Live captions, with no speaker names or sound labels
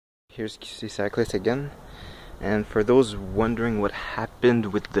here's QC Cyclist again, and for those wondering what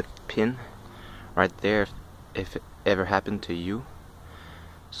happened with the pin right there, if it ever happened to you,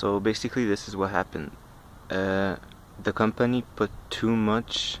 so basically this is what happened. The company put too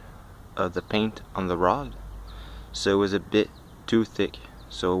much of the paint on the rod, so it was a bit too thick.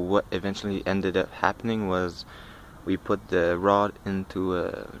 So what eventually ended up happening was we put the rod into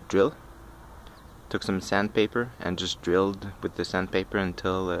a drill, took some sandpaper and just drilled with the sandpaper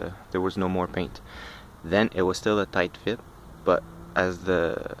until there was no more paint. Then it was still a tight fit, but as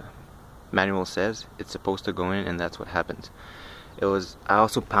the manual says, it's supposed to go in, and that's what happened. I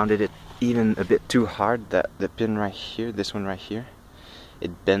also pounded it even a bit too hard that the pin right here, this one right here,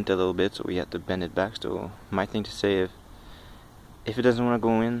 it bent a little bit, so we had to bend it back. So my thing to say, if it doesn't want to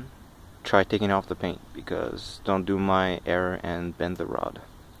go in, try taking off the paint, because don't do my error and bend the rod.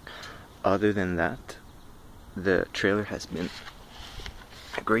 Other than that, the trailer has been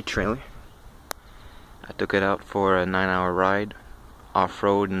a great trailer. I took it out for a 9-hour ride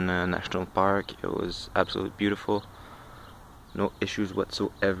off-road in a national park. It was absolutely beautiful. No issues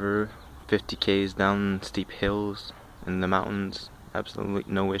whatsoever. 50 k's down steep hills in the mountains. Absolutely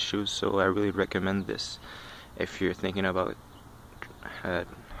no issues. So I really recommend this if you're thinking about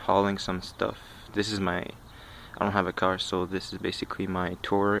hauling some stuff. This is I don't have a car, so this is basically my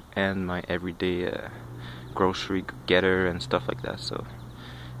tour and my everyday grocery getter and stuff like that. So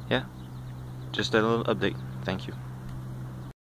yeah, just a little update. Thank you.